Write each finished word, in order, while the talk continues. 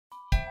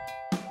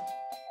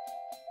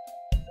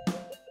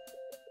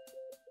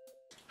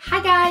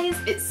Hi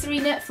guys, it's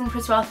Serena from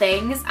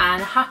Prettywildthings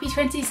and happy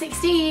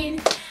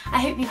 2016! I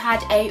hope you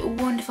had a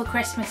wonderful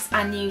Christmas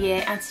and New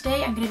Year, and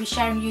today I'm going to be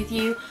sharing with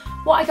you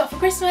what I got for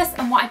Christmas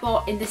and what I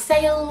bought in the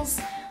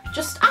sales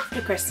just after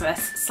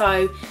Christmas.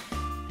 So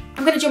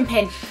I'm going to jump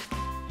in.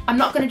 I'm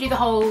not going to do the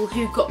whole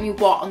who got me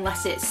what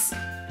unless it's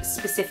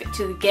specific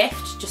to the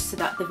gift, just so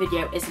that the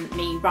video isn't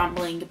me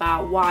rambling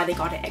about why they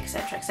got it,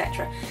 etc,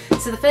 etc.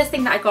 So the first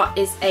thing that I got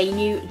is a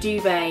new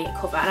duvet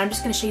cover, and I'm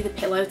just going to show you the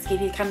pillow to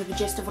give you kind of the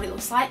gist of what it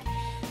looks like.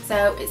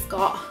 So it's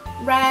got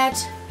red,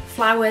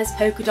 flowers,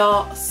 polka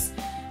dots,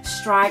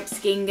 stripes,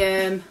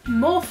 gingham,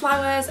 more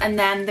flowers, and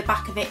then the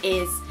back of it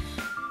is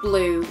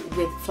blue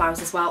with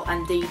flowers as well,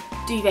 and the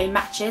duvet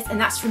matches,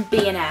 and that's from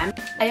B&M.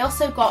 I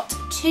also got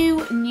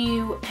two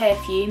new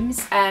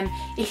perfumes.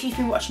 If you've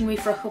been watching me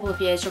for a couple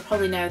of years, you'll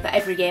probably know that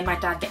every year my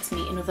dad gets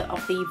me another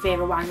of the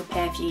Vera Wang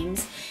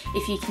perfumes.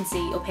 If you can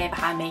see up here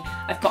behind me,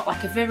 I've got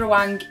like a Vera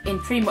Wang in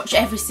pretty much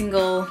every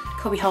single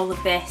cubby hole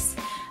of this,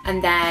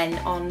 and then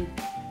on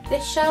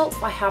this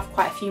shelf I have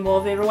quite a few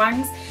more Vera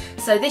Wangs.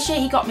 So this year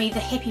he got me the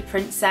Hippie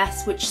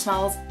Princess, which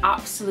smells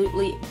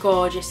absolutely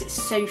gorgeous. It's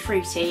so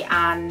fruity,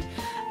 and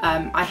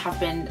I have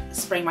been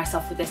spraying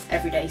myself with this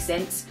every day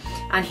since.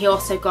 And he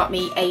also got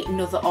me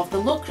another of the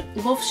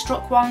Love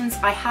Struck ones.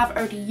 I have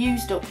already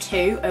used up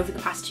two over the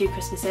past two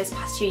Christmases,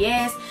 past 2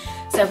 years.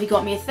 So he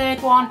got me a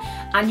third one,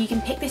 and you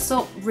can pick this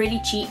up really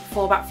cheap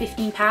for about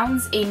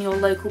 £15 in your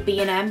local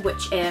B&M,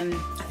 which I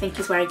think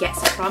is where he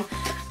gets it from.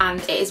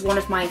 And it is one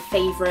of my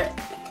favourite,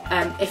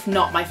 if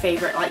not my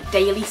favourite, like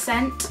daily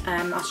scent.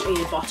 I'll show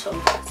you the bottle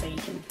so you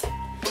can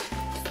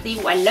see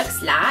what it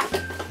looks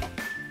like.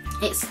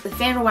 It's the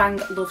Vera Wang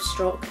Love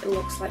Struck. It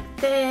looks like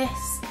this.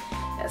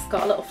 It's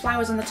got a little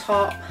flowers on the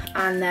top,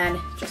 and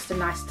then just a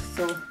nice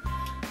little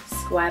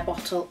square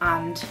bottle,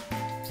 and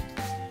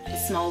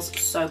it smells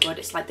so good.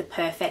 It's like the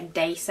perfect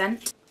day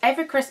scent.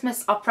 Every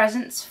Christmas our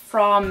presents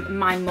from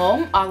my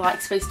mum are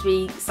like supposed to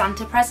be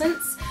Santa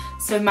presents.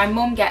 So my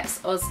mum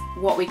gets us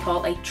what we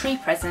call a tree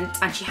present,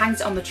 and she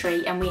hangs it on the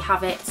tree, and we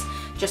have it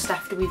just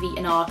after we've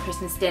eaten our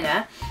Christmas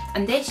dinner.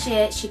 And this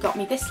year she got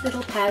me this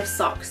little pair of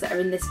socks that are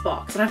in this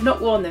box, and I've not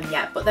worn them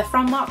yet, but they're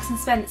from Marks and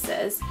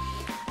Spencer's,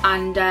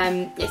 and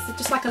it's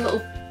just like a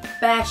little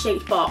bear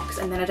shaped box,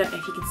 and then I don't know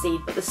if you can see,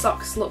 but the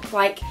socks look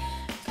like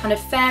kind of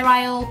Fair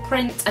Isle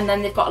print, and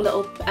then they've got a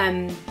little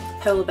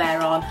polar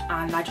bear on,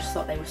 and I just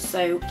thought they were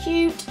so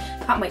cute.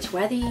 Can't wait to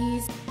wear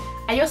these.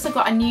 I also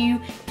got a new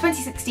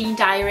 2016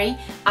 diary,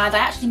 and I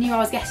actually knew I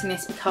was getting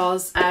this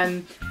because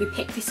we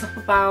picked this up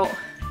about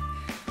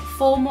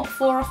 4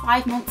 or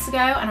 5 months ago,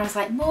 and I was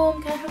like,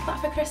 Mum, can I have that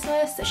for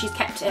Christmas? So she's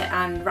kept it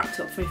and wrapped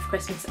it up for me for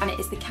Christmas, and it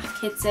is the Kath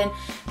Kidson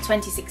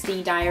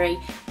 2016 diary,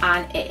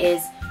 and it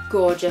is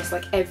gorgeous.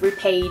 Like every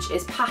page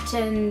is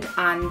patterned,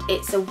 and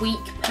it's a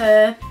week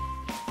per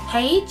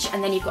page,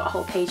 and then you've got a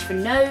whole page for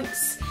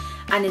notes.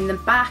 And in the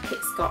back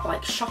it's got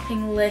like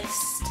shopping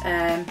list,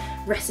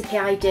 recipe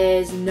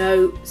ideas,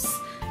 notes,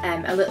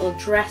 a little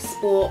dress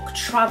book,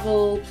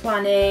 travel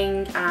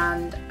planning,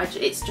 and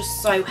it's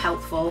just so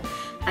helpful.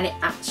 And it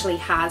actually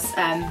has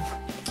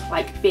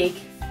like big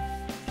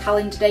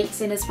calendar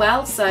dates in as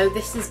well, so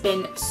this has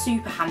been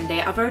super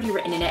handy. I've already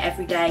written in it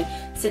every day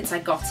since I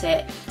got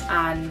it,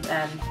 and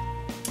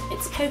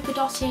it's polka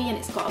dotty, and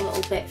it's got a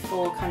little bit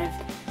for kind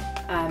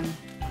of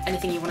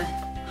anything you want to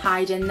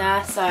hide in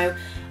there, so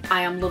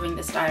I am loving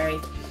this diary.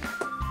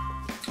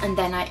 And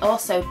then I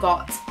also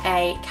got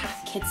a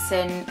Kath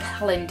Kidson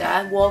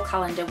calendar, wall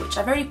calendar, which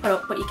I've already put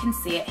up, but you can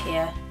see it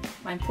here.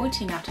 I'm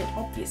pointing at it,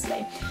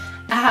 obviously.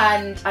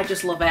 And I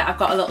just love it. I've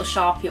got a little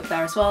Sharpie up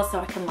there as well, so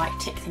I can like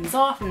tick things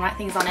off and write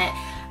things on it.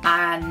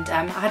 And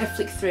I had a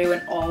flick through,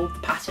 and all the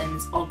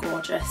patterns are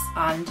gorgeous.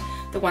 And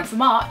the one for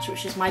March,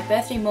 which is my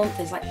birthday month,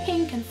 is like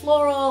pink and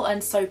floral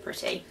and so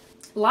pretty.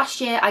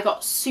 Last year I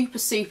got super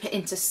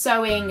into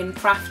sewing and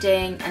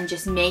crafting and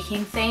just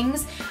making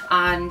things,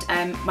 and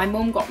my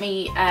mum got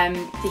me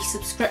the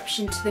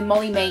subscription to the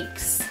Molly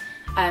Makes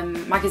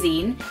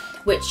magazine,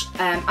 which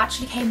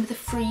actually came with a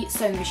free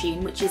sewing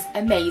machine, which is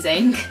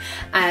amazing.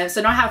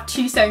 So now I have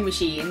 2 sewing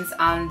machines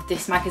and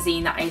this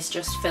magazine that is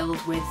just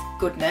filled with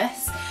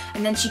goodness.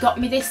 And then she got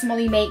me this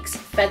Molly Makes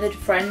Feathered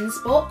Friends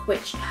book,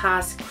 which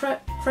has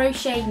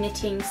crochet,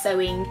 knitting,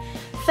 sewing,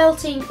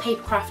 felting,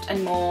 papercraft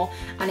and more,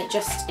 and it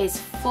just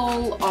is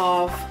full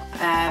of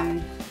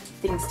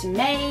things to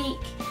make,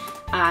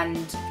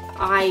 and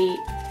I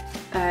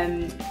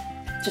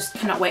just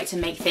cannot wait to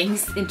make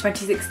things in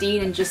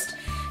 2016 and just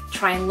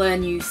try and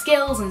learn new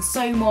skills and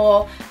sew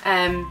more,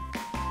 and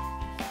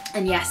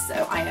yes,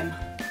 so I am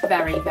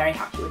very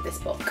happy with this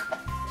book.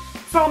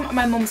 From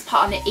my mum's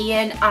partner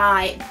Ian,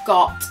 I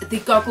got the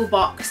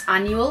Gogglebox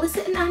annual. Is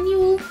it an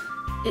annual?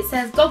 It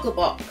says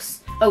Gogglebox.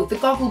 Oh, the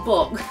Goggle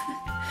book.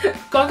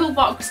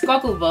 Gogglebox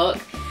Goggle book.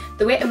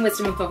 The Wit and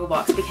Wisdom of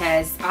Gogglebox,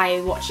 because I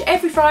watch it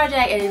every Friday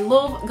and I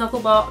love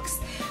Gogglebox.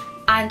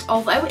 And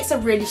although it's a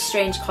really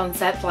strange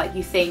concept, like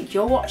you think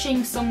you're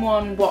watching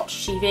someone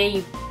watch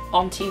TV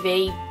on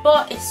TV,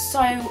 but it's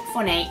so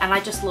funny and I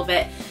just love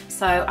it.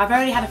 So I've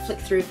already had a flick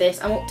through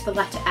this. I'm up to the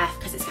letter F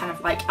because it's kind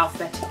of like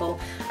alphabetical,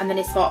 and then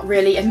it's got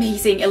really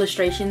amazing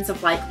illustrations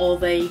of like all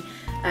the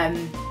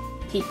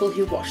people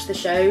who watch the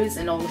shows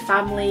and all the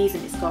families,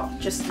 and it's got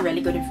just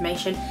really good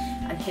information.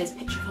 And here's a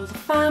picture of all the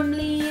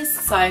families.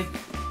 So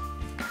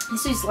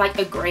this is like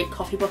a great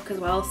coffee book as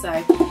well, so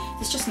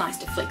it's just nice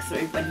to flick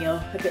through when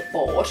you're a bit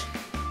bored.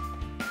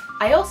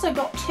 I also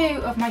got 2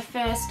 of my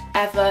first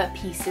ever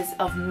pieces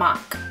of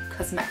MAC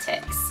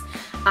cosmetics,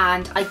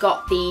 and I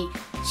got the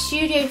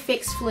Studio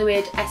Fix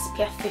Fluid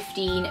SPF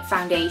 15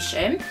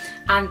 foundation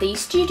and the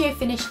Studio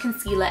Finish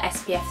Concealer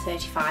SPF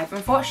 35.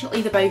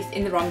 Unfortunately, they're both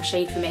in the wrong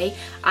shade for me.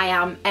 I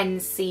am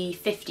NC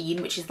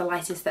 15, which is the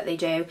lightest that they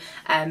do,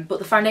 but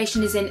the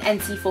foundation is in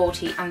NC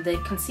 40 and the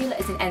concealer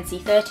is in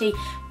NC 30,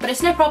 but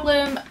it's no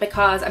problem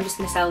because I'm just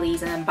going to sell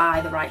these and then buy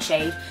the right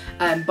shade.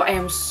 But I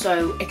am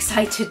so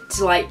excited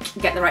to like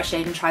get the right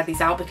shade and try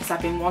these out because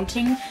I've been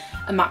wanting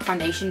a MAC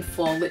foundation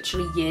for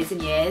literally years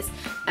and years,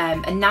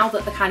 and now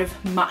that the kind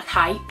of MAC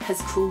hype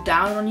has cooled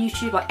down on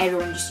YouTube, like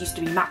everyone just used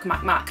to be MAC,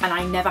 MAC, MAC, and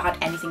I never had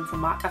anything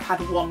from MAC. I've had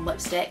one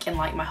lipstick in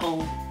like my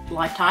whole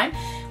lifetime,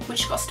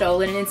 which got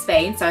stolen in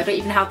Spain, so I don't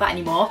even have that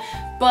anymore.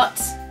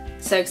 But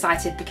so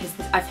excited because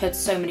I've heard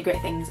so many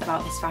great things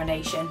about this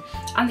foundation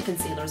and the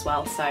concealer as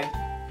well, so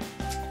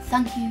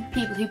thank you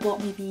people who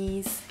bought me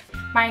these.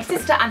 My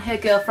sister and her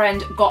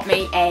girlfriend got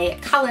me a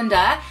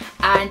calendar,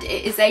 and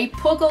it is a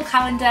Puggle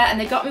calendar, and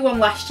they got me one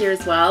last year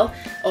as well,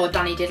 or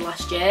Danny did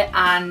last year,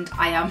 and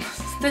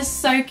they're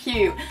so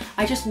cute.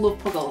 I just love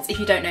Puggles. If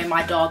you don't know,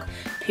 my dog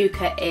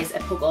Puka is a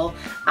Puggle,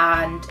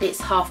 and it's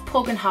half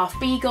pug and half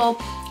beagle,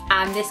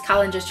 and this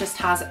calendar just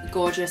has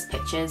gorgeous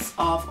pictures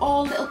of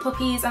all little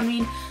puppies. I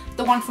mean,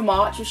 the one for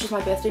March, which is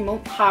my birthday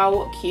month,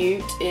 how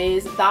cute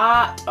is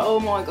that?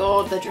 Oh my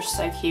god, they're just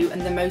so cute,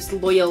 and the most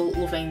loyal,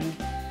 loving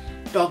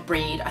dog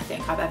breed I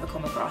think I've ever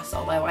come across,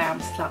 although I am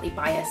slightly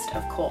biased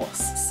of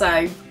course.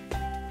 So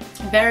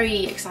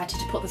very excited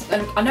to put this,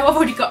 and I know I've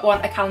already got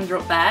a calendar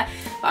up there,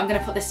 but I'm going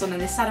to put this one on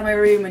this side of my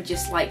room and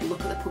just like look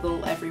at the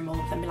Puggle every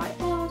month and be like,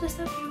 oh, they're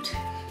so cute.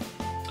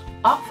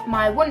 Off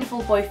my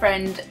wonderful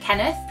boyfriend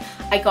Kenneth,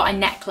 I got a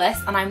necklace,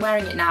 and I'm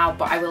wearing it now,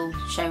 but I will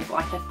show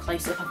like a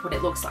close-up of what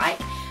it looks like.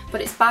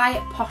 But it's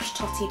by Posh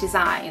Totty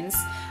Designs,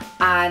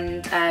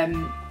 and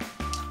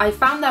I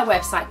found their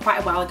website quite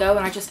a while ago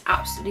and I just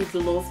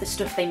absolutely love the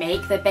stuff they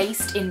make. They're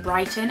based in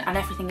Brighton and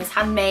everything is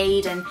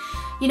handmade, and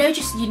you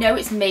know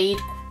it's made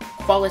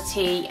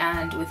quality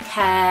and with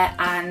care,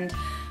 and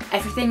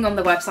everything on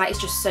the website is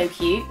just so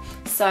cute.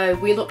 So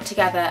we looked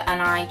together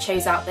and I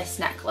chose out this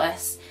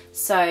necklace.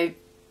 So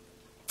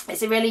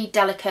it's a really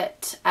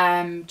delicate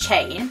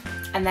chain,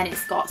 and then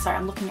it's got, sorry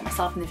I'm looking at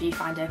myself in the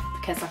viewfinder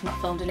because I've not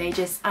filmed in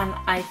ages and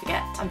I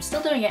forget, I'm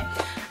still doing it,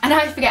 and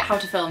I forget how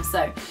to film.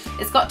 So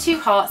it's got 2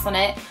 hearts on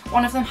it.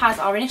 One of them has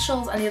our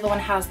initials and the other one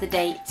has the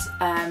date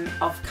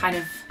of kind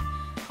of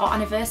our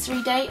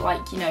anniversary date,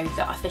 like, you know,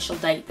 the official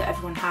date that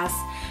everyone has.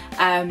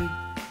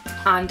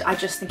 And I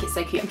just think it's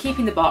so cute. I'm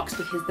keeping the box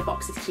because the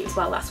box is cute as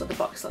well. That's what the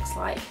box looks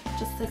like.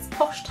 Just this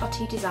Posh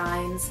Totty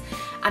Designs.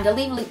 And I'll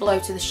leave a link below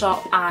to the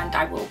shop, and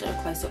I will do a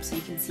close-up so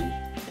you can see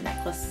the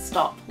necklace.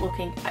 Stop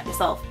looking at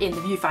yourself in the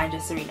viewfinder,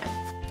 Serena.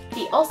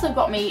 He also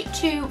got me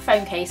 2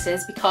 phone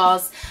cases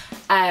because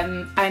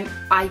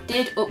I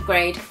did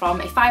upgrade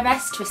from a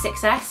 5S to a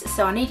 6S,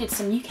 so I needed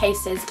some new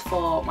cases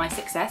for my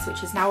 6S, which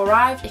has now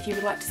arrived. If you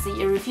would like to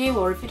see a review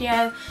or a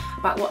video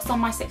about what's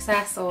on my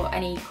 6S or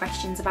any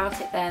questions about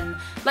it, then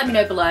let me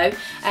know below.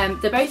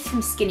 They're both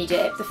from Skinny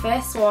Dip. The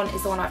first one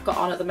is the one I've got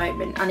on at the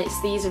moment, and it's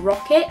these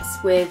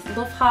rockets with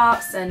love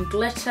hearts and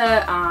glitter,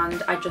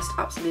 and I just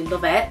absolutely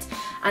love it.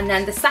 And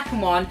then the second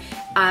one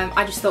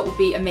I just thought would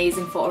be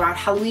amazing for around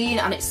Halloween,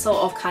 and it sort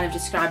of kind of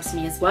describes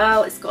me as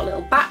well. It's got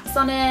little bats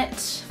on it.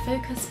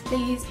 Focus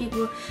please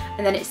people.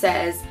 And then it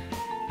says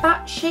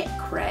batshit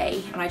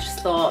cray, and I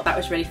just thought that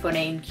was really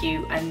funny and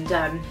cute,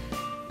 and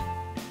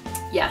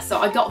yeah, so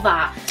I got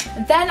that.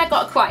 And then I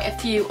got quite a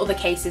few other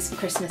cases for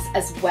Christmas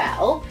as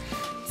well.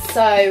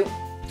 So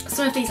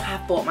some of these I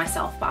have bought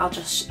myself, but I'll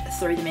just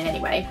throw them in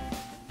anyway.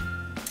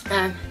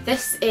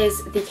 This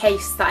is the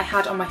case that I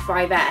had on my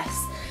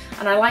 5S,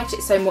 and I liked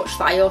it so much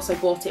that I also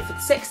bought it for the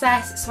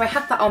 6S. So I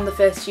had that on the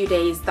first few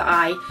days that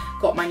I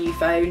got my new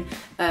phone,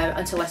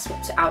 until I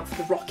swapped it out for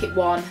the rocket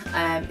one.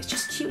 It's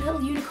just cute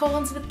little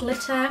unicorns with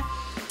glitter.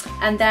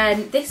 And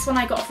then this one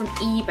I got from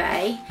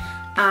eBay,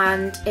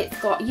 and it's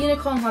got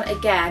unicorns on it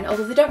again,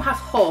 although they don't have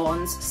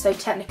horns, so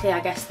technically I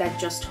guess they're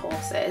just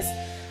horses.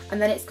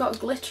 And then it's got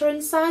glitter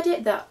inside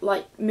it that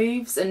like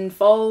moves and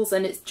falls,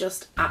 and it's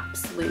just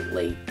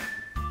absolutely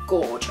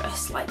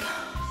gorgeous. Like,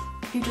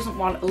 who doesn't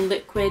want a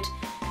liquid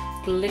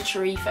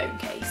glittery phone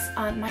case?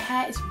 And my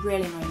hair is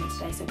really annoying me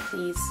today, so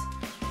please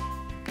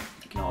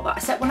ignore that.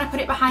 Except when I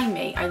put it behind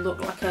me, I look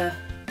like a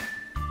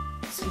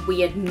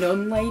weird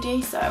nun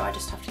lady, so I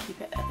just have to keep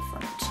it at the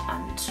front,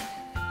 and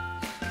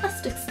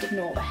let's just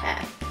ignore the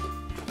hair.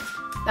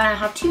 Then I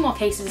have 2 more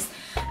cases.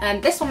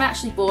 This one I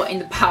actually bought in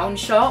the pound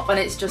shop, and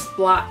it's just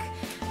black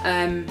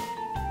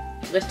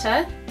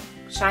glitter,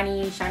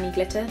 shiny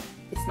glitter.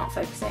 It's not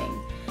focusing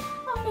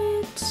on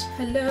it.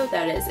 Hello,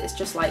 there it is. It's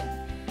just like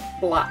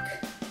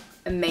black,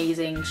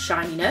 amazing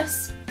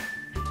shininess.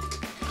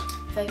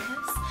 Focus.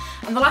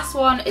 And the last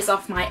one is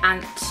off my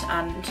aunt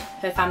and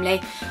her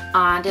family,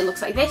 and it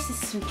looks like this.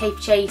 This is from Paper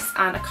Chase,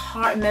 and I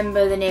can't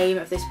remember the name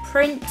of this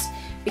print.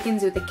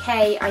 Begins with a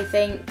K, I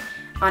think,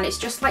 and it's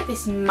just like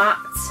this matte,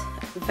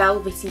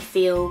 velvety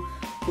feel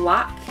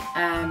black,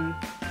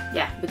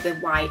 yeah, with the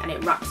white, and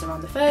it wraps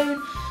around the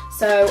phone.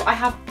 So I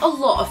have a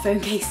lot of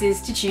phone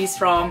cases to choose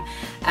from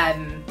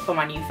for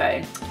my new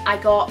phone. I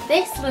got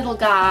this little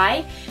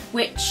guy,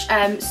 which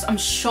I'm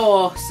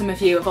sure some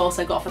of you have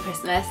also got for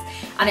Christmas,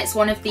 and it's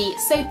one of the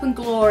Soap and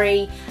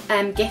Glory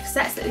gift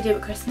sets that they do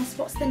at Christmas.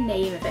 What's the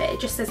name of it? It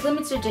just says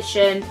limited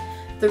edition,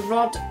 the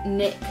Rod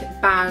Nick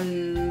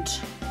Band,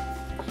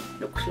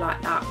 looks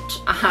like that,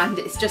 and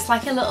it's just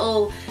like a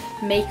little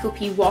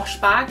makeup-y wash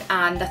bag,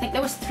 and I think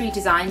there was 3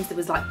 designs. There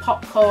was like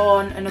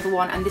popcorn, another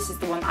one, and this is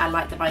the one that I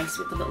like the most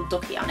with the little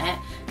ducky on it.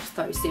 Just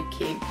thought it was super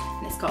cute,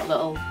 and it's got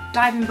little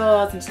diving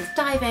boards and it says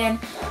dive in.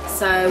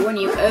 So when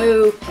you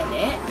open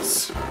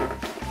it,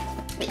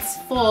 it's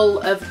full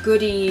of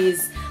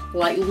goodies,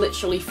 like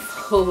literally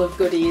full of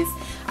goodies,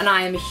 and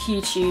I am a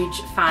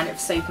huge fan of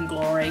Soap and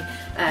Glory,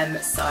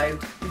 so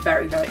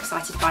very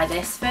excited by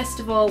this. First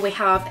of all, we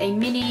have a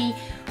mini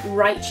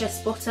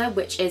Righteous butter,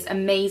 which is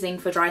amazing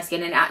for dry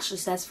skin, and it actually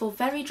says for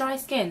very dry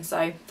skin,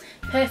 so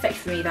perfect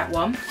for me, that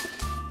one.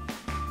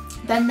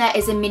 Then there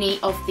is a mini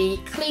of the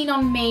Clean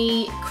On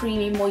Me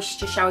Creamy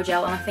Moisture Shower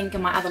Gel, and I think I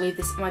might either leave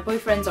this at my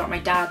boyfriend's or at my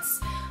dad's,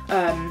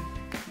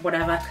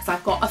 whatever, because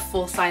I've got a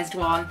full-sized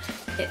one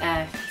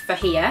for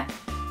here.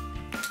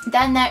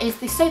 Then there is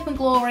the Soap and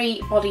Glory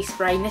body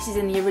spray, and this is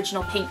in the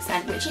original pink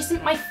scent, which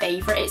isn't my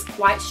favourite. It's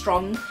quite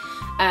strong,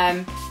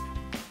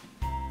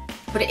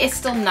 but it is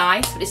still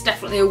nice, but it's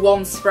definitely a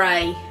 1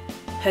 spray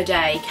per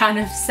day kind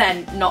of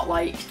scent, not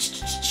like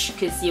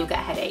because you'll get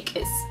a headache.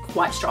 It's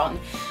quite strong,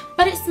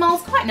 but it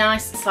smells quite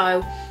nice,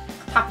 so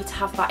happy to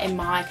have that in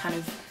my kind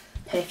of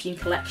perfume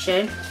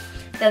collection.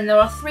 Then there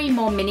are 3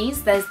 more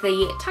minis. There's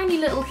the tiny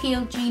little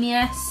Heal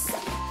Genius,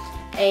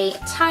 a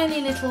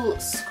tiny little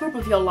Scrub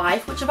of Your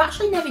Life, which I've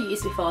actually never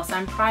used before, so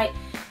I'm quite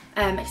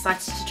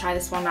excited to try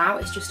this one out.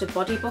 It's just a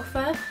body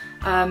buffer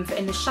for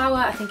in the shower.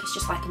 I think it's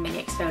just like a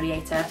mini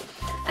exfoliator.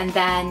 And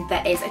then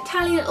there is a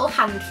tiny little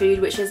hand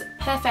food, which is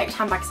perfect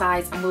handbag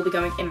size and will be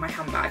going in my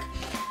handbag.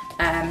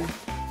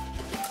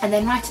 And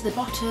then right at the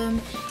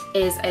bottom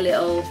is a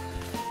little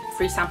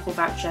free sample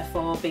voucher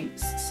for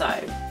boots, so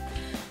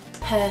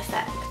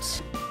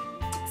perfect.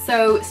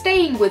 So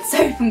staying with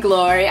Soap and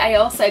Glory, I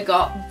also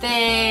got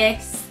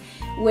this,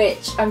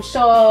 which I'm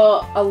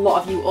sure a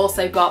lot of you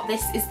also got.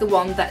 This is the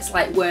one that's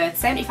like worth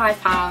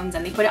 £75,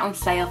 and they put it on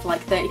sale for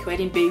like 30 quid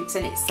in Boots,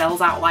 and it sells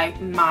out like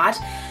mad.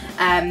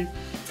 And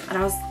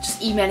I was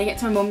just emailing it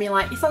to my mum being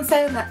like, it's on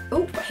sale now.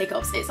 Oh, got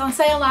hiccups. It's on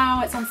sale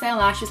now, it's on sale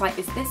now. She was like,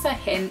 is this a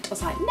hint? I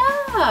was like,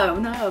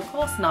 no, of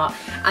course not.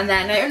 And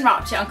then I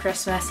unwrapped it on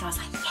Christmas, and I was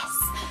like,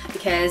 yes,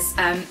 because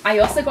I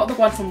also got the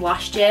one from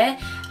last year,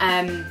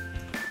 and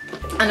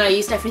I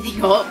used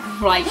everything up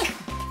like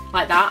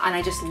that, and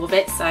I just love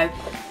it. So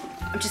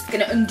I'm just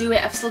gonna undo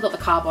it. I've still got the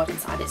cardboard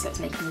inside it, so it's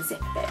making the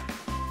zip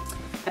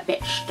a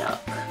bit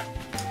stuck.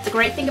 The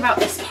great thing about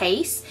this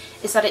case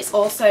is that it's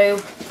also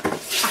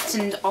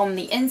patterned on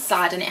the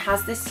inside, and it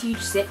has this huge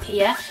zip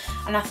here,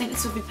 and I think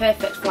this would be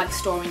perfect for like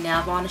storing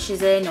nail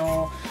varnishes in,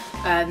 or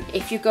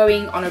if you're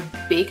going on a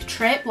big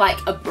trip like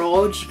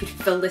abroad, you could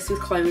fill this with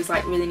clothes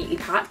like really neatly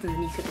packed, and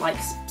then you could like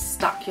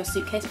stack your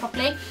suitcase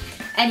properly.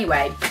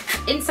 Anyway,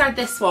 inside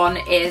this one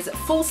is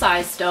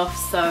full-size stuff,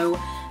 so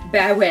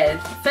bear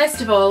with.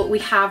 First of all, we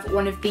have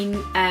one of the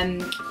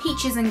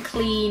Peaches and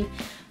Clean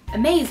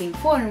amazing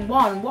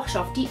 4-in-1 wash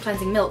off deep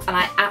cleansing milk, and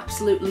I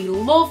absolutely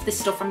love this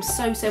stuff. I'm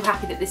so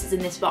happy that this is in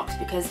this box,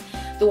 because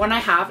the one I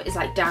have is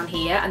like down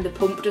here and the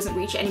pump doesn't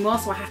reach it anymore,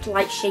 so I have to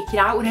like shake it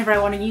out whenever I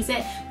want to use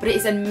it. But it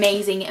is an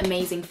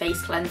amazing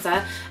face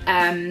cleanser.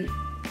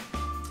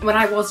 When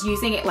I was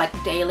using it like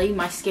daily,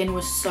 my skin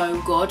was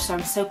so good, so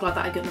I'm so glad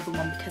that I got another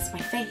one, because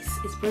my face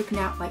is broken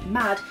out like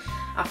mad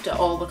after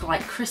all the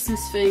like Christmas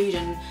food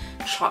and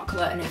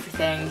chocolate and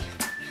everything.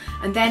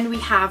 And then we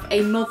have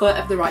a mother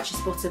of the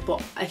Righteous butter,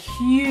 but a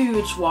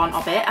huge one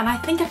of it, and I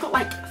think I've got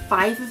like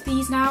 5 of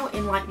these now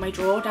in like my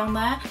drawer down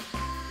there.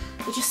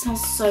 It just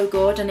smells so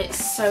good, and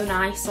it's so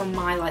nice on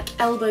my like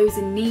elbows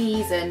and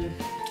knees, and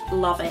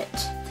love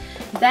it.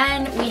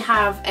 Then we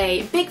have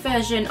a big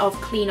version of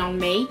Clean On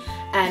Me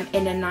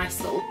in a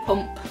nice little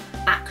pump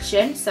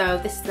action. So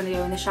this is going to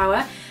go in the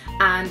shower,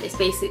 and it's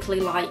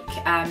basically like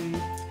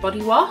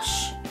body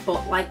wash,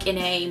 but like in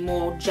a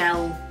more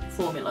gel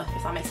formula,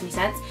 if that makes any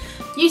sense.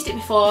 Used it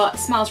before,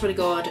 smells really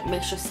good,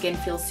 makes your skin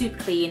feel super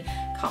clean,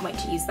 can't wait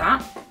to use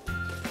that.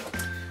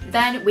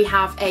 Then we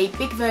have a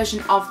big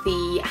version of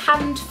the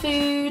hand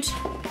food,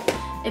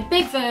 a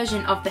big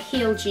version of the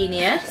Heal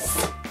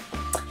Genius,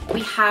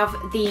 we have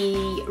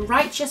the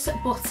Righteous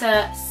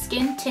Butter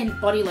Skin Tint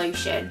Body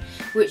Lotion,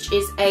 which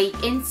is a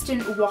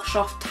instant wash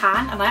off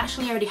tan, and I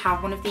actually already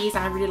have one of these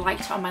and I really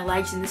liked it on my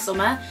legs in the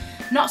summer.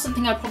 Not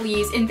something I'd probably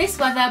use in this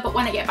weather, but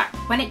when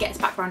it gets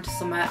back around to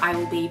summer, I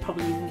will be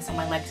probably using this on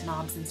my legs and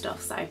arms and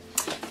stuff, so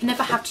you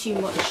never have too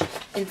much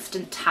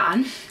instant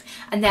tan.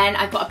 And then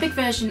I've got a big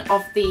version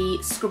of the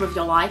Scrub of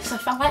Your Life, so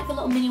if I like the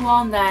little mini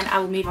one, then I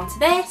will move on to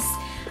this.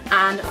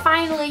 And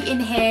finally in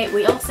here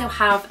we also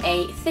have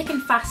a Thick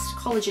and Fast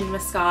Collagen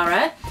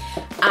Mascara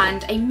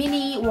and a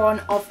mini one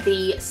of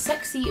the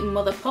Sexy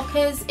Mother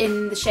Puckers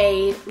in the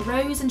shade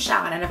Rose and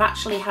Shine. And I've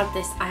actually had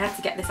this, I had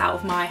to get this out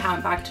of my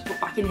handbag to put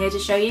back in here to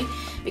show you,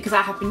 because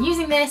I have been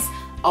using this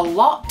a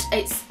lot.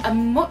 It's a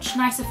much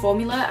nicer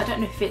formula. I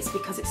don't know if it's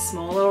because it's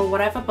smaller or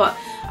whatever, but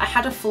I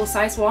had a full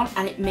size one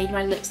and it made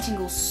my lips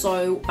tingle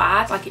so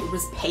bad, like it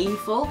was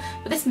painful.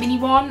 But this mini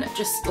one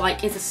just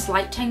like is a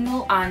slight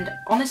tingle, and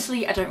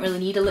honestly I don't really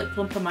need a lip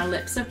plumper. My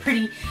lips are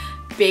pretty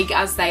big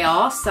as they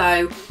are,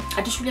 so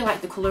I just really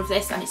like the colour of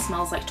this, and it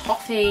smells like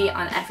toffee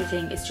and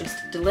everything is just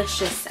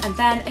delicious. And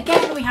then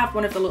again we have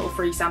one of the little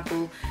free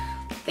sample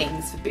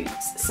things for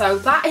boots. So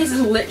that is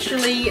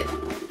literally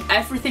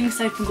everything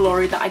Soap and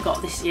Glory that I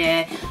got this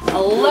year. A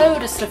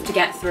load of stuff to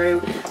get through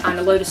and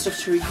a load of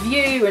stuff to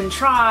review and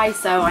try,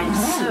 so I'm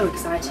so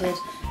excited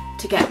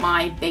to get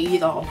my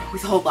bathe on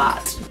with all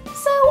that.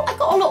 So I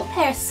got a little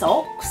pair of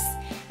socks,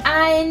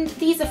 and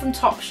these are from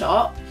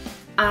Topshop,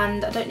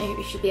 and I don't know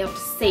if you'll be able to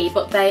see,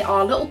 but they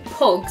are little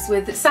pugs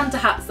with Santa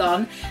hats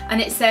on, and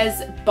it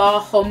says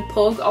Bar Hum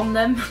Pug on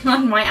them.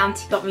 And my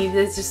auntie got me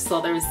this, just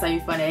thought they were so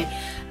funny.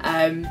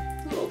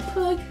 Little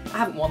pug. I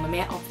haven't worn them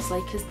yet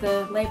obviously because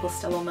the label's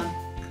still on them.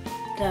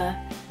 Duh.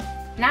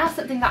 Now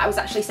something that I was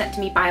actually sent to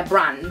me by a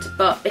brand,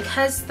 but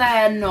because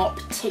they're not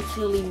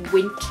particularly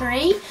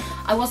wintry,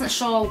 I wasn't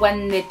sure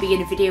when they'd be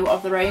in a video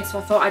of their own, so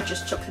I thought I'd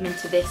just chuck them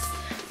into this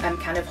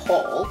kind of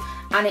haul.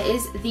 And it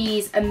is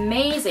these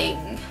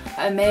amazing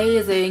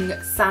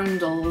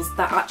sandals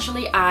that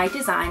actually I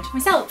designed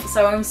myself.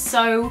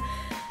 So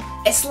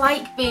it's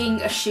like being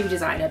a shoe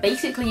designer.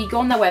 Basically you go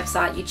on their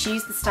website, you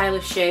choose the style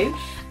of shoe,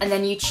 and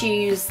then you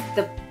choose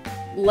the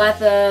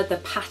leather, the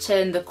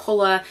pattern, the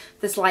colour.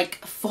 There's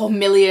like 4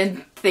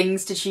 million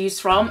things to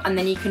choose from, and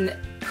then you can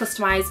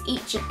customise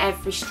each and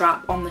every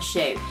strap on the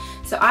shoe.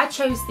 So I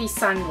chose these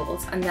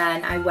sandals, and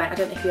then I went, I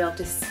don't know if you'll be able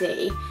to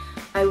see,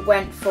 I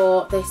went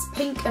for this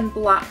pink and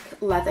black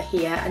leather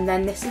here, and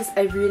then this is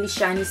a really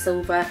shiny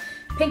silver,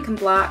 pink and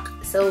black,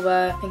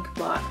 silver, pink and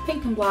black,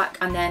 pink and black,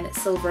 and then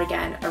silver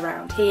again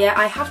around here.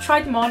 I have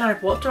tried them on and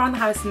I've walked around the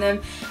house in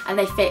them, and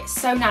they fit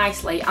so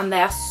nicely, and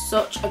they are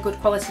such a good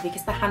quality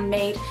because they're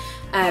handmade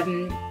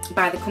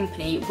by the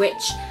company,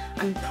 which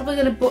I'm probably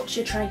going to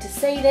butcher trying to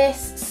say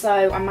this,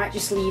 so I might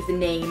just leave the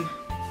name.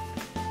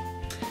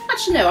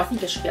 Actually no, I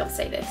think I should be able to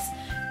say this.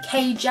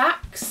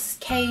 K-Jacks.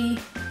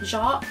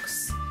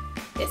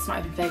 It's not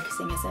even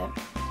focusing, is it?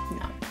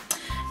 No.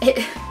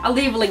 I'll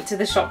leave a link to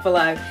the shop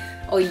below,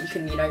 or you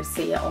can, you know,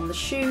 see it on the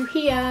shoe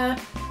here.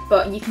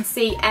 But you can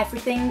see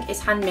everything is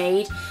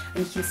handmade,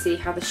 and you can see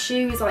how the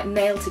shoe is like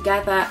nailed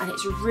together, and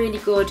it's really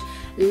good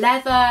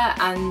leather,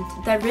 and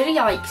they're really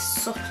like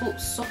supple,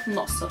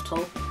 not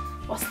subtle,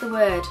 what's the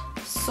word?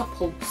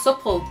 Supple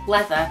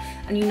leather,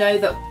 and you know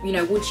that, you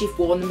know, once you've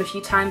worn them a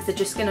few times, they're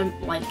just gonna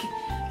like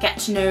get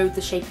to know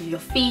the shape of your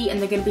feet,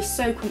 and they're gonna be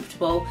so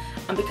comfortable.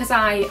 And because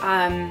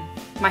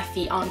my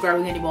feet aren't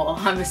growing anymore,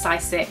 I'm a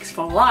size 6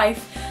 for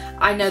life,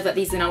 I know that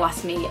these are going to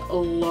last me a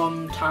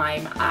long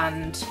time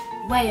and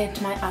way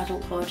into my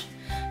adulthood,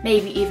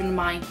 maybe even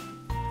my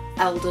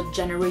elder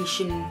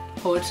generation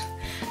hood.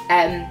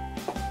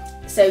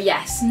 So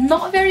yes,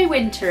 not very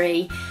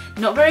wintry,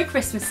 not very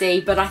Christmassy,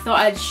 but I thought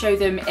I'd show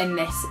them in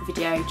this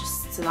video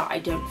just so that I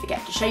don't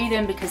forget to show you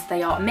them, because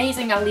they are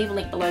amazing. I'll leave a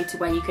link below to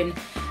where you can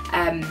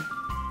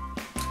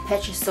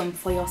purchase some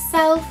for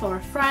yourself or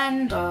a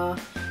friend or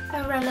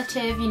a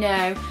relative. You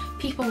know,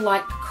 people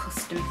like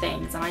custom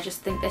things, and I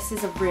just think this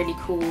is a really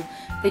cool,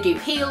 they do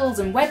heels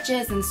and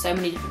wedges and so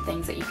many different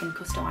things that you can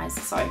customise,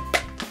 so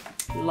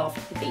love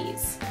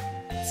these.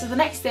 So the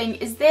next thing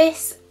is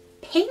this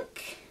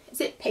pink, is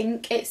it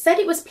pink? It said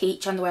it was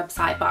peach on the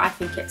website, but I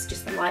think it's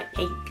just a light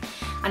pink,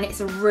 and it's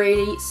a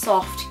really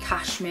soft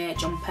cashmere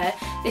jumper.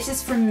 This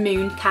is from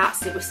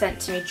Mooncats. It was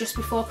sent to me just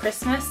before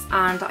Christmas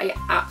and I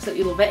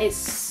absolutely love it. It's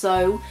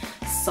so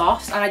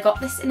soft, and I got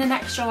this in an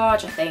extra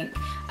large I think,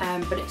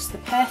 but it's the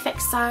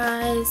perfect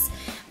size,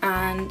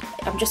 and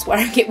I'm just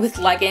wearing it with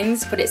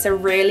leggings, but it's a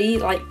really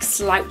like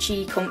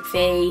slouchy,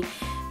 comfy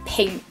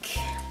pink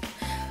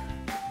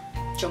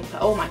jumper.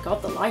 Oh my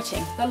god, the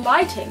lighting,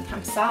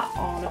 I'm sat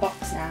on a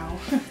box now.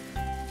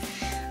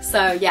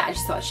 So yeah, I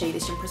just thought I'd show you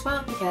this jumper as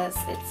well because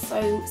it's so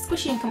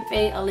squishy and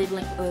comfy. I'll leave a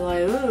link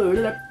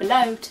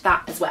below to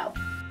that as well.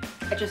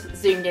 I just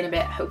zoomed in a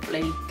bit,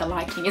 hopefully the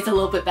lighting is a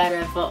little bit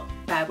better, but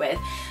bear with.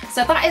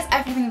 So that is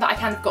everything that I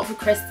kind of got for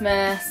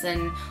Christmas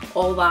and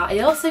all that. I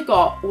also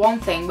got one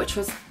thing which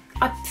was,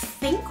 I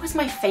think was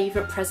my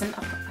favourite present.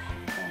 I've got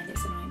my hair and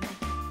it's annoying me.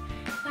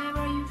 Where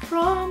are you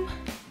from?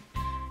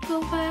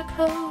 Go back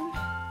home.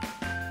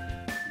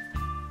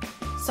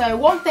 So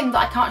one thing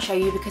that I can't show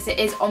you because it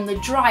is on the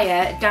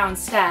dryer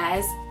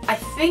downstairs, I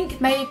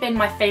think may have been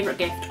my favourite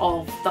gift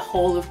of the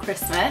whole of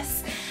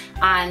Christmas,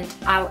 and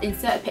I'll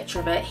insert a picture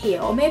of it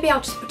here, or maybe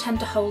I'll just pretend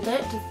to hold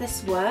it. Does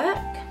this work?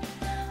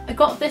 I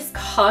got this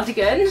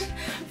cardigan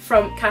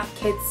from Kath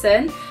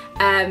Kidson.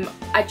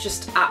 I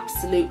just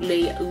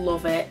absolutely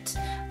love it.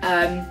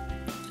 Am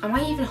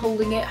I even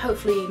holding it?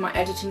 Hopefully my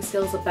editing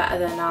skills are better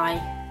than I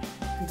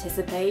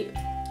anticipate.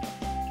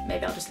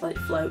 Maybe I'll just let it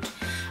float.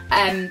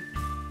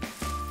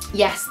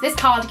 Yes, this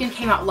cardigan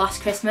came out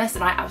last Christmas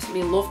and I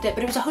absolutely loved it,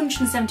 but it was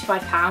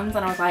 £175 and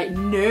I was like,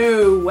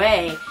 no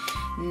way.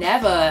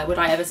 Never would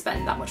I ever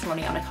spend that much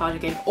money on a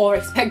cardigan or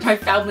expect my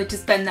family to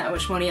spend that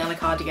much money on a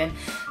cardigan.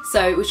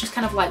 So it was just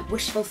kind of like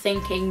wishful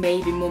thinking,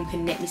 maybe mum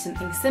can knit me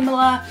something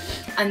similar.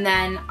 And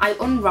then I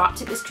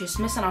unwrapped it this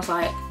Christmas and I was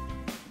like,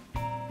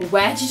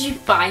 where did you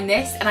find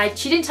this? And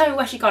she didn't tell me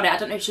where she got it. I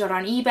don't know if she got it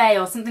on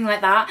eBay or something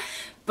like that.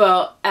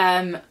 But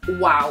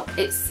wow,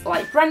 it's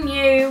like brand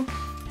new,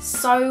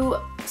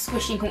 so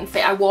squishy and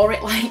comfy. I wore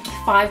it like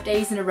 5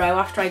 days in a row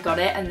after I got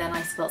it, and then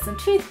I spilled some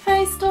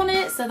toothpaste on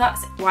it, so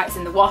that's why it's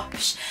in the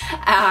wash,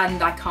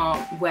 and I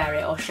can't wear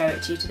it or show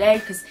it to you today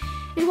because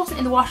if it wasn't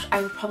in the wash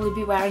I would probably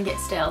be wearing it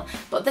still.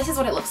 But this is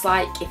what it looks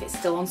like if it's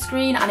still on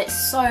screen, and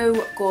it's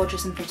so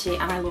gorgeous and pretty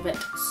and I love it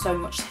so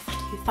much. So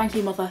thank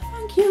you mother,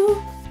 thank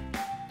you.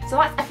 So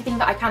that's everything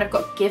that I kind of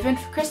got given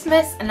for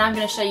Christmas, and now I'm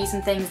going to show you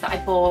some things that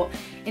I bought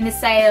in the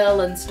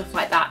sale and stuff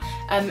like that.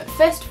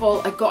 First of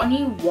all, I got a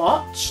new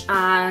watch,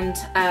 and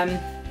I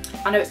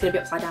know it's going to be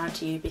upside down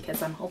to you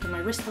because I'm holding my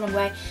wrist the wrong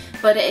way,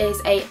 but it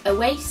is a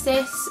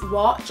Oasis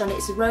watch and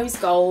it's rose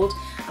gold,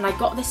 and I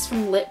got this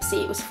from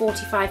Lipsy. It was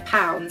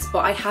 £45, but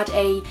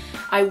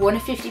I won a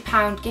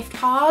 £50 gift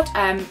card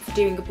for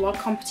doing a blog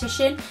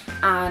competition,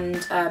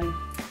 and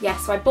yeah,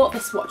 so I bought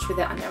this watch with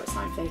it. I know it's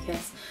not in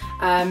focus.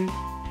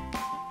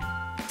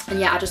 And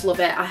yeah, I just love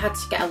it. I had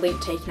to get a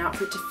link taken out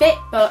for it to fit,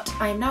 but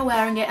I am now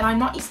wearing it, and I'm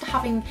not used to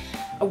having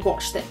a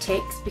watch that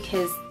ticks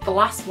because the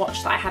last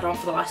watch that I had on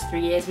for the last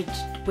 3 years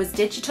was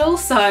digital,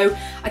 so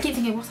I keep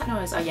thinking, what's that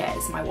noise? Oh yeah,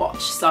 it's my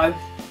watch. So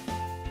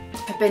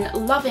I've been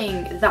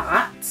loving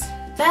that.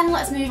 Then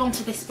let's move on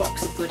to this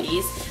box of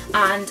goodies,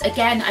 and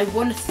again I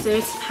won a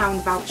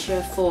 £30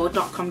 voucher for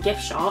 .com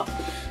gift shop.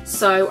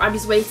 So I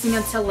was waiting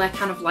until their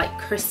kind of like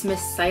Christmas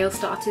sale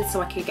started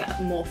so I could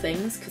get more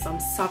things because I'm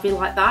savvy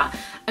like that.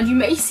 And you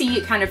may see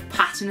it kind of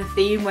pattern a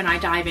theme when I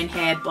dive in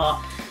here,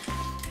 but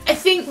I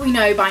think we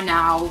know by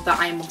now that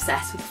I am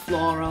obsessed with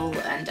floral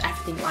and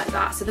everything like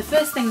that. So the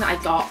first thing that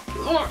I got,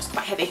 oh it's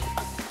quite heavy,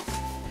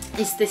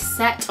 is this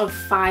set of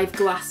 5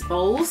 glass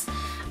bowls.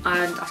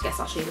 And I guess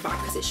I'll show you the back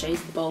because it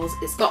shows the bowls.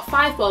 It's got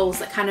 5 bowls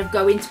that kind of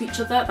go into each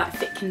other,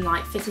 that can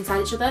like fit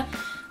inside each other,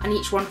 and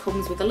each one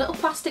comes with a little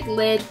plastic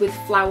lid with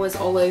flowers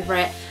all over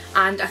it.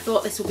 And I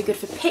thought this would be good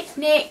for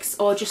picnics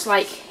or just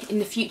like in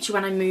the future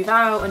when I move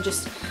out and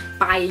just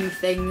buying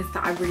things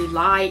that I really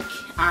like.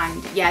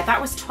 And yeah, that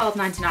was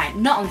 £12.99,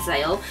 not on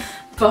sale,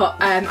 but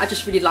I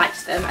just really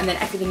liked them, and then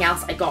everything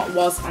else I got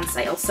was on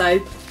sale. So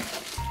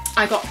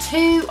I got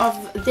 2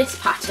 of this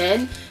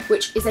pattern,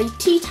 which is a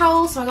tea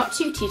towel. So I got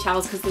 2 tea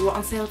towels because they were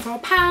on sale for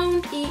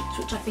 £1 each,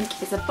 which I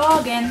think is a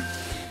bargain.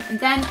 And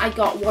then I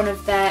got one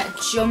of their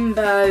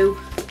jumbo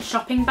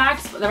shopping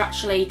bags, but they're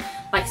actually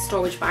like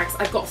storage bags.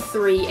 I've got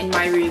 3 in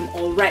my room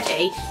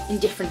already in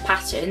different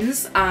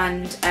patterns,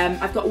 and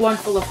I've got one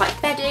full of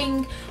like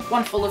bedding,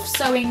 one full of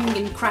sewing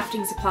and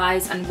crafting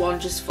supplies, and one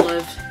just full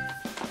of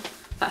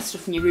that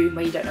stuff in your room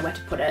where you don't know where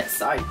to put it.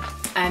 So you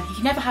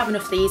can never have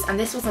enough of these, and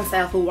this was on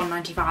sale for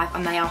 £1.95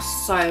 and they are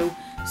so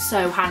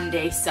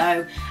handy.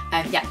 So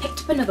yeah,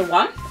 picked up another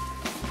one.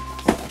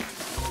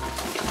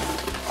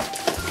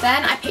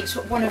 Then I picked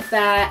up one of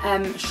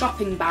their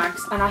shopping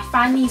bags, and I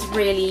find these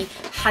really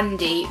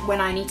handy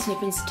when I need to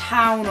nip into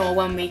town or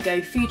when we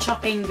go food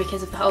shopping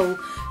because of the whole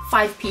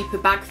 5p per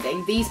bag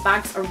thing. These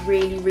bags are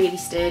really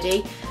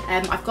sturdy.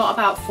 I've got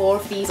about 4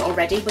 of these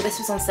already, but this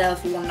was on sale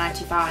for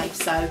 £1.95,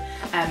 so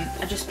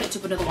I just picked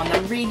up another one.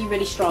 They're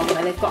really strong,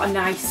 and they've got a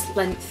nice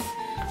length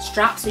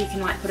strap so you can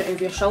like put it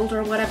over your shoulder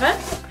or whatever.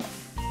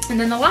 And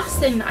then the last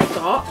thing that I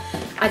got,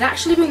 I'd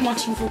actually been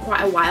wanting for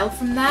quite a while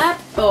from there,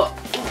 but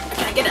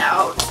can I get it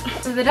out?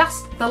 So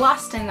the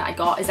last thing that I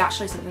got is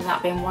actually something that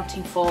I've been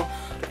wanting for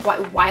quite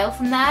a while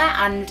from there,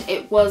 and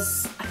it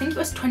was, I think it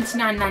was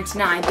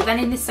 £29.99, but then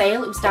in the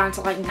sale it was down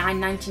to like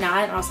 £9.99,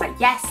 and I was like,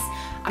 yes,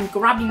 I'm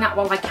grabbing that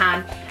while I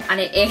can. And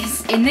it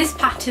is in this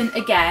pattern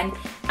again,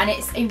 and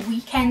it's a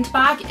weekend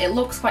bag. It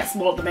looks quite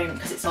small at the moment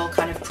because it's all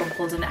kind of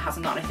crumpled and it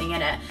hasn't got anything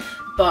in it,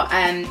 but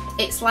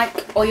it's like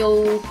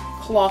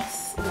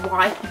oilcloth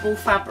wipeable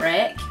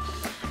fabric,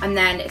 and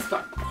then it's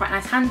got quite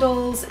nice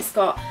handles. It's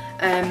got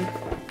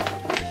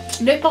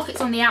no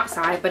pockets on the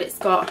outside, but it's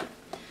got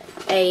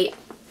a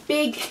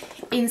big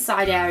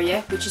inside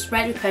area which is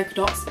red with polka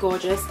dots,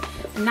 gorgeous.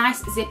 A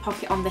nice zip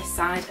pocket on this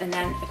side, and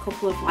then a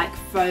couple of like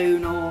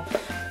phone or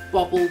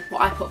bobble,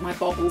 what I put my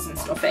bobbles and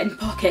stuff in,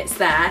 pockets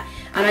there.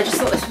 And I just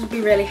thought this would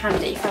be really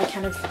handy if I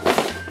kind of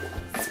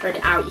spread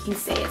it out. You can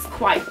see it's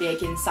quite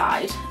big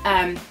inside.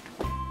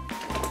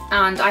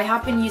 and I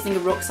have been using a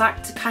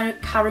rucksack to kind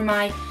of carry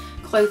my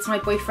clothes to my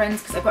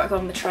boyfriend's because I've got to go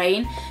on the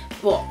train,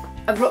 but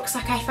a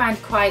rucksack I find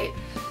quite,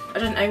 I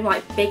don't know,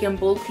 like big and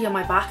bulky on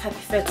my back. I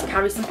prefer to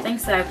carry something,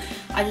 so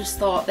I just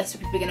thought this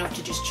would be big enough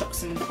to just chuck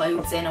some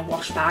clothes in a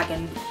wash bag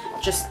and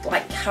just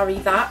like carry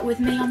that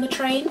with me on the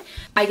train.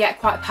 I get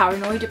quite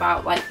paranoid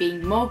about like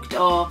being mugged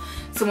or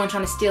someone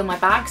trying to steal my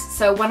bags,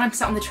 so when I'm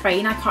sat on the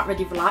train I can't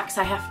really relax.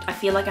 I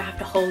feel like I have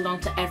to hold on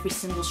to every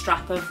single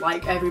strap of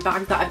like every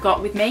bag that I've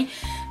got with me.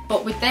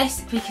 But with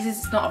this, because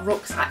it's not a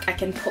rucksack, I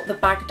can put the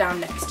bag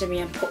down next to me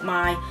and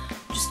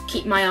just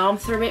keep my arm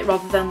through it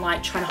rather than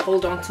like trying to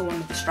hold on to one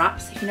of the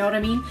straps, if you know what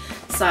I mean.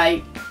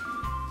 So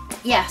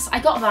yes,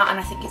 I got that, and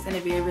I think it's going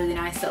to be a really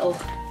nice little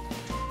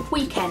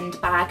weekend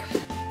bag.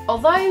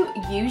 Although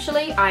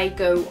usually I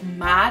go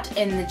mad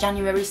in the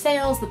January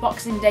sales, the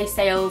Boxing Day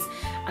sales,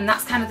 and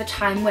that's kind of the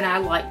time when I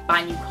like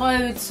buy new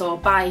clothes or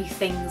buy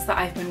things that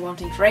I've been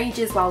wanting for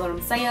ages while they're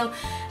on sale,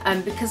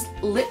 because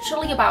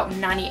literally about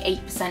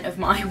 98% of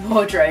my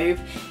wardrobe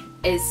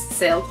is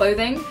sale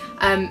clothing.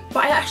 But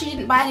I actually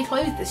didn't buy any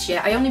clothes this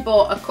year. I only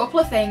bought a couple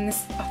of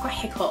things. I've got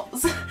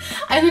hiccups.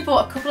 I only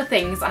bought a couple of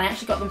things, and I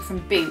actually got them from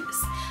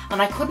Boots,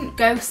 and I couldn't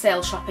go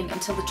sale shopping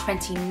until the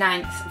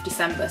 29th of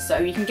December, so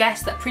you can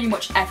guess that pretty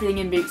much everything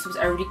in Boots was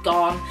already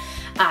gone,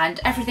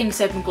 and everything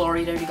Soap and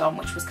Glory had already gone,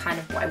 which was kind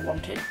of what I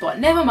wanted. But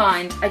never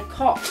mind, I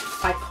got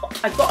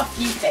a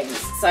few things.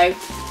 So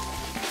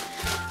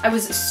I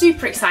was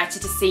super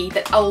excited to see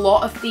that a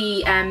lot of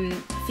the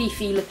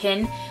Fifi Le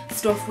Pin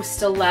stuff was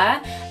still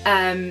there.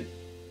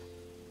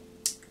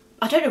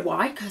 I don't know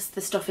why, because the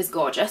stuff is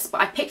gorgeous,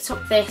 but I picked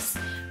up this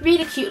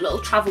really cute little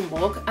travel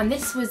mug, and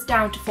this was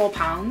down to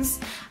 £4,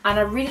 and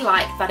I really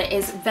like that it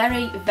is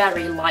very,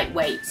 very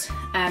lightweight.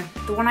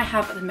 The one I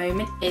have at the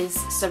moment is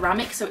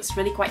ceramic, so it's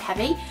really quite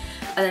heavy,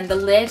 and then the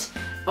lid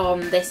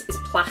on this is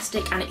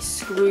plastic and it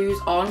screws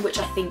on, which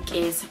I think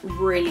is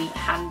really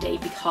handy,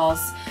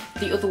 because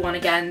the other one,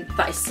 again,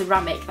 that is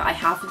ceramic that I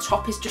have, the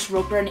top is just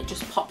rubber and it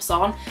just pops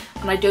on,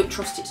 and I don't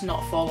trust it to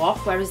not fall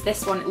off, whereas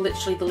this one,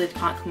 literally the lid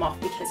can't come off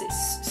because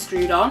it's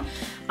screwed on.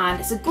 And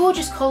it's a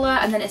gorgeous colour,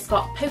 and then it's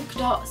got polka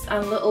dots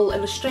and little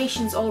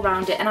illustrations all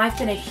around it, and I've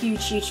been a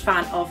huge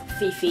fan of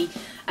Fifi.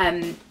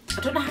 I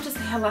don't know how to say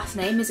her last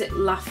name. Is it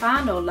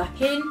Lafan or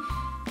Lapin?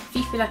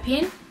 Fifi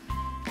Lapin?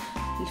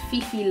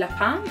 Fifi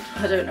Lapin?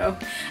 I don't know.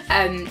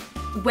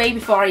 Way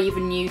before I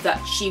even knew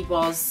that she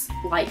was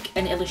like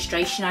an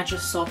illustration, I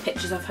just saw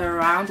pictures of her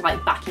around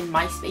like back in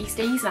MySpace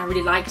days, and I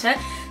really liked her.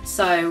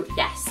 So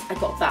yes, I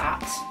got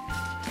that.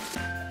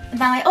 And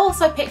then I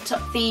also picked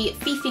up the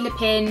Fifi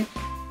Lapin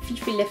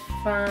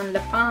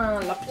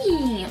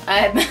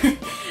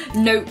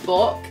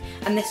notebook,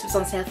 and this was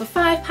on sale for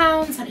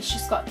 £5, and it's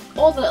just got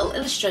all the little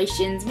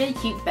illustrations, really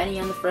cute Benny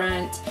on the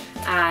front,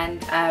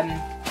 and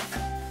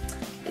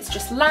it's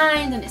just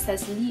lined and it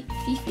says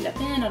Fifi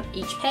Lapin on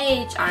each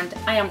page, and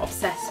I am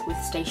obsessed with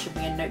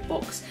stationery and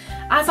notebooks,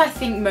 as I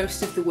think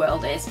most of the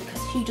world is,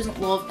 because who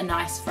doesn't love a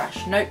nice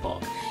fresh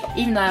notebook?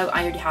 Even though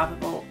I already have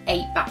about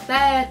 8 back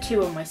there,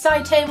 2 on my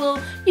side table,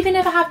 you can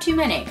never have too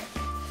many.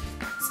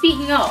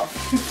 Speaking of,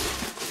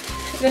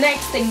 the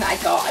next thing that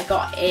I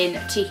got in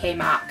TK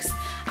Maxx,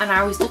 and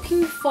I was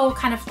looking for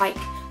kind of like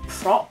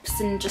props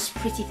and just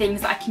pretty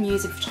things that I can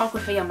use in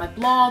photography on my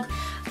blog,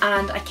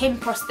 and I came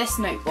across this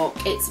notebook.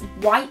 It's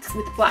white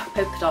with black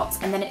polka dots,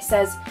 and then it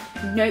says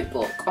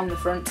notebook on the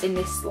front in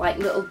this like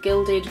little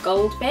gilded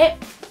gold bit,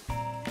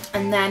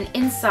 and then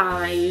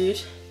inside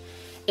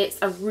it's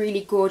a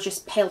really gorgeous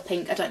pale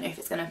pink. I don't know if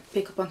it's going to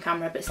pick up on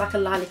camera, but it's like a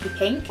lilac-y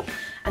pink,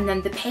 and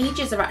then the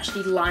pages are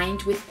actually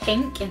lined with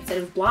pink instead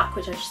of black,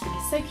 which I just think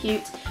is so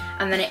cute.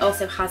 And then it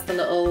also has the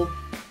little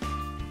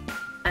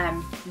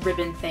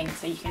ribbon thing,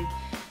 so you can,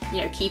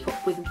 you know, keep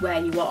up with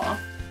where you are.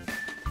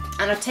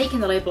 And I've taken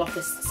the label off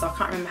this, so I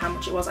can't remember how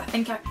much it was. I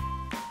think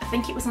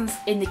it was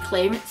in the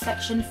clearance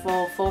section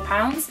for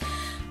 £4,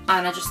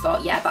 and I just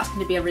thought, yeah, that's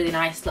going to be a really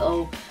nice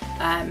little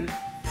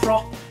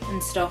prop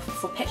and stuff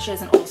for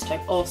pictures, and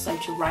also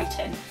to write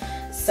in.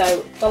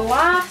 So the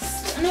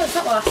last, no, it's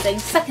not the last thing,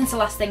 second to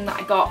last thing that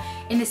I got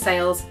in the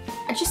sales,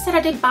 I just said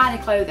I didn't buy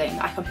any clothing.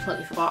 I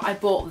completely forgot. I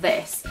bought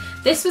this.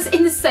 This was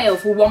in the sale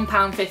for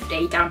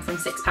 £1.50, down from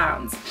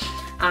 £6.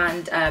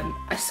 And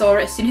I saw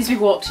it as soon as we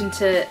walked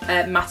into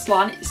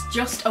Matalan. It's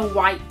just a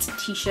white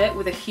t-shirt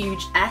with a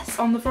huge S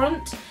on the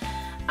front,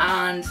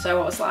 and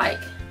so I was like,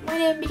 my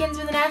name begins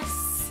with an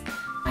S,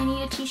 I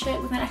need a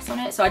t-shirt with an S on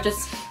it, so I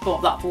just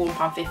bought that for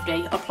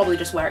 £1.50. I'll probably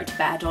just wear it to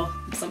bed or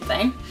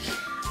something.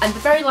 And the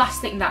very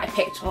last thing that I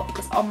picked up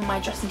is on my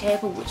dressing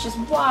table, which is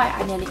why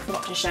I nearly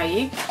forgot to show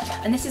you,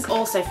 and this is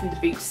also from the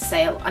Boots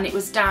sale, and it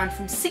was down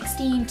from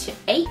 16 to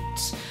 8,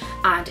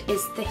 and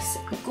is this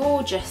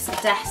gorgeous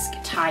desk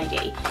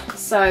tidy.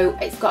 So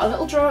it's got a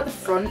little drawer at the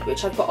front,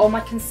 which I've got all my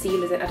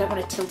concealers in. I don't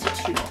want to tilt it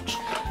too much.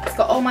 It's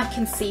got all my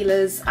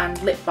concealers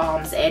and lip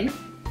balms in.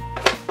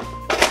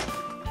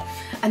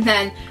 And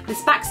then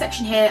this back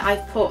section here,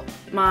 I've put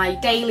my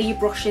daily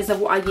brushes of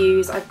what I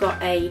use. I've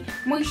got a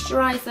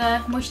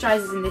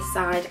moisturisers in this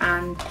side,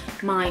 and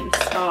my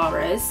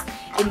mascaras.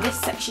 In this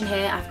section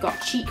here, I've got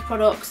cheek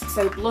products,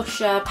 so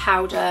blusher,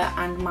 powder,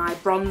 and my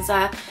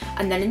bronzer.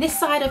 And then in this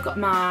side, I've got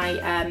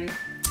my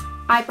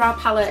eyebrow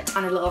palette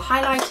and a little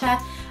highlighter.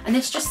 And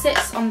this just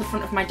sits on the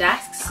front of my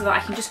desk so that I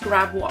can just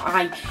grab what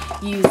I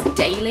use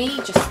daily,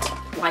 just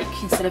like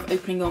instead of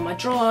opening all my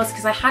drawers,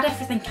 because I had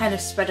everything kind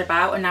of spread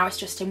about and now it's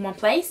just in one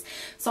place.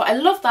 So I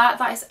love that.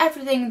 That is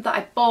everything that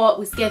I bought,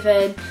 was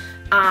given,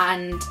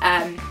 and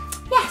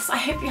yes, I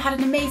hope you had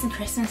an amazing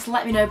Christmas.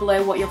 Let me know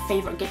below what your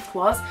favourite gift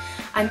was,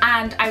 and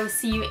I will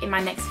see you in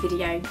my next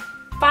video.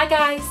 Bye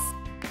guys!